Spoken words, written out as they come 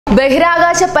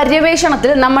ബഹിരാകാശ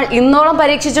പര്യവേഷണത്തിൽ നമ്മൾ ഇന്നോളം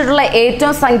പരീക്ഷിച്ചിട്ടുള്ള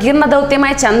ഏറ്റവും സങ്കീർണ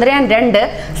ദൗത്യമായ ചന്ദ്രയാൻ 2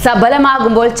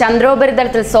 സഫലമാകുമ്പോൾ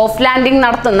ചന്ദ്രോപരിതലത്തിൽ സോഫ്റ്റ് ലാൻഡിംഗ്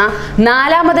നടത്തുന്ന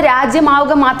 4ാമത്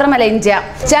രാജ്യമാവുക മാത്രമല്ല ഇന്ത്യ,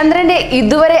 ചന്ദ്രന്റെ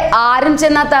ഇതുവരെ ആരും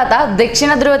ചെന്നെത്താത്ത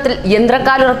ദക്ഷിണ ധ്രുവത്തിൽ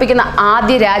യന്ത്രക്കാലുറപ്പിക്കുന്ന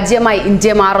ആദ്യ രാജ്യമായി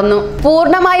ഇന്ത്യ മാറുന്നു.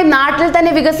 പൂർണ്ണമായും നാട്ടിൽ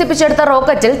തന്നെ വികസിപ്പിച്ചെടുത്ത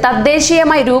റോക്കറ്റിൽ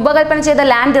തദ്ദേശീയമായി രൂപകൽപ്പന ചെയ്ത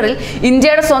ലാൻഡറിൽ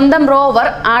ഇന്ത്യയുടെ സ്വന്തം റോവർ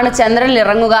ആണ് ചന്ദ്രനിൽ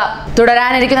ഇറങ്ങുക.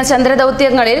 തുടരാനിരിക്കുന്ന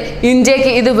ചന്ദ്രദൗത്യങ്ങളിൽ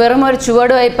ഇന്ത്യക്ക് ഇത് വെറും ഒരു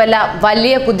ചുവടുവയ്പല്ല,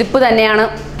 വലിയ കുതിപ്പ് തന്നെയാണ്.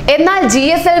 എന്നാൽ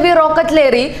GSLV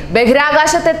റോക്കറ്റിലേറി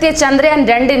ബഹിരാകാശത്തെത്തിയ ചന്ദ്രയാൻ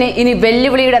 2 ഇനി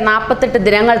വെല്ലുവിളിയുടെ 48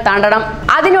 ദിനങ്ങൾ താണ്ടണം.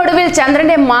 അതിനൊടുവിൽ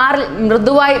ചന്ദ്രന്റെ മാറിൽ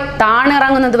മൃദുവായി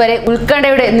താണിറങ്ങുന്നതുവരെ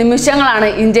ഉത്കണ്ഠയുടെ നിമിഷങ്ങളാണ്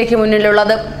ഇന്ത്യക്ക്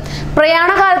മുന്നിലുള്ളത്.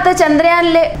 പ്രയാണകാലത്ത്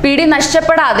ചന്ദ്രയാനിലെ പിടി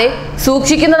നഷ്ടപ്പെടാതെ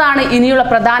സൂക്ഷിക്കുന്നതാണ് ഇനിയുള്ള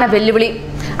പ്രധാന വെല്ലുവിളി.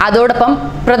 അതോടൊപ്പം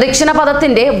പ്രദക്ഷിണ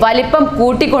പഥത്തിന്റെ വലിപ്പം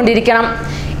കൂട്ടിക്കൊണ്ടിരിക്കണം.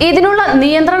 ഇതിനുള്ള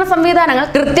നിയന്ത്രണ സംവിധാനങ്ങൾ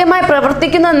കൃത്യമായി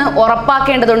പ്രവർത്തിക്കുന്നുവെന്ന്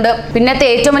ഉറപ്പാക്കേണ്ടതുണ്ട്. പിന്നത്തെ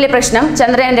ഏറ്റവും വലിയ പ്രശ്നം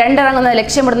ചന്ദ്രയാൻ 2 ഇറങ്ങുന്നത്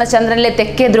ലക്ഷ്യമിടുന്ന ചന്ദ്രനിലെ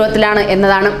തെക്കേ ധ്രുവത്തിലാണ്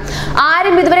എന്നതാണ്.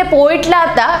 ആരും ഇതുവരെ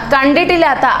പോയിട്ടില്ലാത്ത,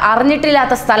 കണ്ടിട്ടില്ലാത്ത,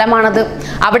 അറിഞ്ഞിട്ടില്ലാത്ത സ്ഥലമാണത്.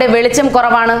 അവിടെ വെളിച്ചം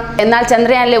കുറവാണ്. എന്നാൽ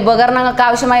ചന്ദ്രയാനിലെ ഉപകരണങ്ങൾക്ക്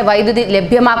ആവശ്യമായ വൈദ്യുതി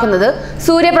ലഭ്യമാക്കുന്നത്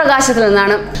സൂര്യപ്രകാശത്തിൽ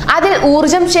നിന്നാണ്. അതിൽ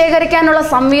ഊർജം ശേഖരിക്കാനുള്ള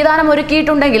സംവിധാനം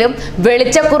ഒരുക്കിയിട്ടുണ്ടെങ്കിലും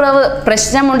വെളിച്ചക്കുറവ്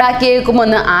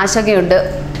പ്രശ്നമുണ്ടാക്കിയേക്കുമെന്ന് ആശങ്കയുണ്ട്.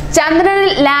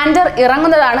 ചന്ദ്രനിൽ ലാൻഡർ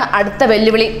ഇറങ്ങുന്നതാണ് അടുത്ത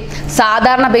വെല്ലുവിളി.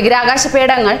 സാധാരണ ബഹിരാകാശ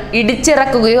പേടകങ്ങൾ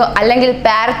ഇടിച്ചിറക്കുകയോ അല്ലെങ്കിൽ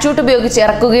പാരച്യൂട്ട് ഉപയോഗിച്ച്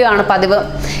ഇറക്കുകയോ ആണ് പതിവ്.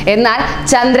 എന്നാൽ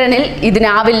ചന്ദ്രനിൽ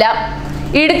ഇതിനാവില്ല.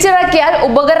 ഇടിച്ചിറക്കിയാൽ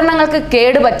ഉപകരണങ്ങൾക്ക്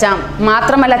കേടുപറ്റാം.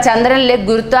 മാത്രമല്ല ചന്ദ്രനിലെ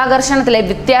ഗുരുത്വാകർഷണത്തിലെ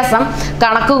വ്യത്യാസം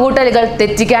കണക്കുകൂട്ടലുകൾ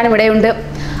തെറ്റിക്കാനുമിടയുണ്ട്.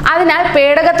 അതിനാൽ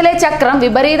പേടകത്തിലെ ചക്രം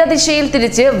വിപരീത ദിശയിൽ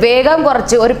തിരിച്ച് വേഗം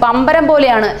കുറച്ച് ഒരു പമ്പരം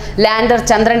പോലെയാണ് ലാൻഡർ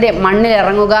ചന്ദ്രന്റെ മണ്ണിൽ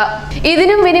ഇറങ്ങുക.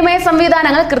 ഇതിനും വിനിമയ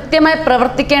സംവിധാനങ്ങൾ കൃത്യമായി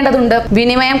പ്രവർത്തിക്കേണ്ടതുണ്ട്.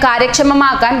 വിനിമയം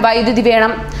കാര്യക്ഷമമാക്കാൻ വൈദ്യുതി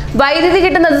വേണം. വൈദ്യുതി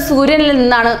കിട്ടുന്നത് സൂര്യനിൽ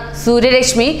നിന്നാണ്.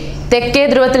 സൂര്യരശ്മി തെക്കേ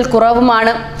ധ്രുവത്തിൽ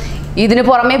കുറവുമാണ്. ഇതിനു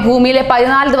പുറമെ ഭൂമിയിലെ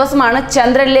 14 ദിവസമാണ്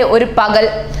ചന്ദ്രനിലെ ഒരു പകൽ,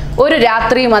 ഒരു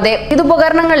രാത്രിയും. അതെ, ഇത്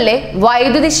ഉപകരണങ്ങളിലെ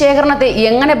വൈദ്യുതി ശേഖരണത്തെ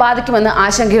എങ്ങനെ ബാധിക്കുമെന്ന്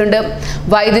ആശങ്കയുണ്ട്.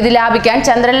 വൈദ്യുതി ലാഭിക്കാൻ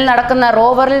ചന്ദ്രനിൽ നടക്കുന്ന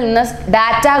റോവറിൽ നിന്ന്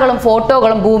ഡാറ്റകളും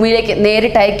ഫോട്ടോകളും ഭൂമിയിലേക്ക്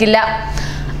നേരിട്ട് അയക്കില്ല.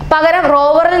 പകരം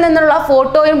റോവറിൽ നിന്നുള്ള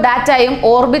ഫോട്ടോയും ഡാറ്റയും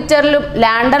ഓർബിറ്ററിലും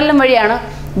ലാൻഡറിലും വഴിയാണ്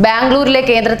ബാംഗ്ലൂരിലെ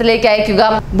കേന്ദ്രത്തിലേക്ക് അയക്കുക.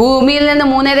 ഭൂമിയിൽ നിന്ന്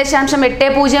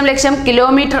 3.80 ലക്ഷം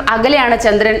കിലോമീറ്റർ അകലെയാണ്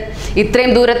ചന്ദ്രൻ.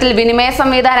 ഇത്രയും ദൂരത്തിൽ വിനിമയ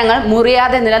സംവിധാനങ്ങൾ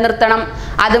മുറിയാതെ നിലനിർത്തണം.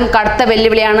 അതും കടുത്ത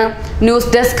വെല്ലുവിളിയാണ്.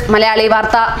 ന്യൂസ് ഡെസ്ക് മലയാളി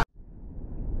വാർത്ത.